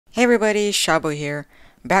Hey everybody, Shabo here,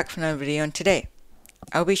 back from another video, and today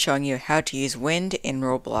I'll be showing you how to use wind in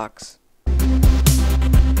Roblox.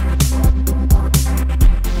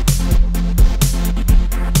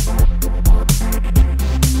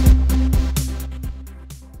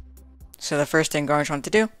 So the first thing you're going to want to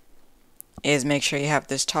do is make sure you have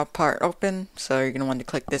this top part open, so you're going to want to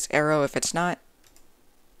click this arrow if it's not.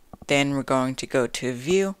 Then we're going to go to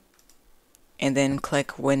View, and then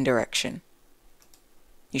click Wind Direction.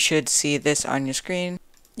 You should see this on your screen.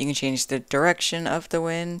 You can change the direction of the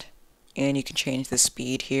wind, and you can change the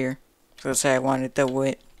speed here. So let's say I wanted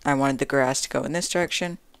the grass to go in this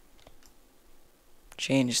direction.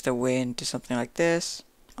 Change the wind to something like this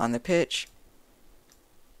on the pitch.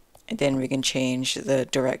 And then we can change the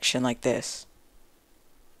direction like this.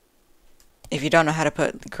 If you don't know how to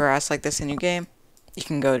put grass like this in your game, you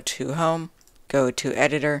can go to Home, go to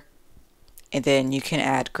Editor, and then you can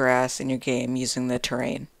add grass in your game using the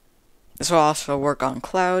terrain. This will also work on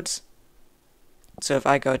clouds. So if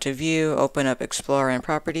I go to View, open up Explorer and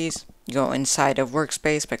Properties, you go inside of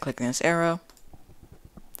Workspace by clicking this arrow,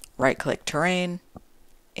 right-click Terrain,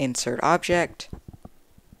 Insert Object,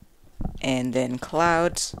 and then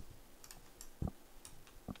Clouds.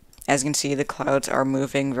 As you can see, the clouds are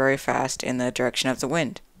moving very fast in the direction of the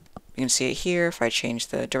wind. You can see it here if I change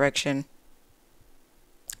the direction.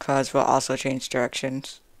 Clouds will also change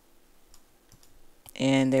directions,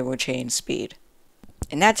 and they will change speed.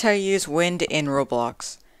 And that's how you use wind in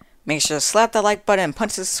Roblox. Make sure to slap that like button and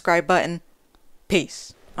punch the subscribe button.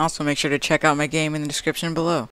 Peace. Also make sure to check out my game in the description below.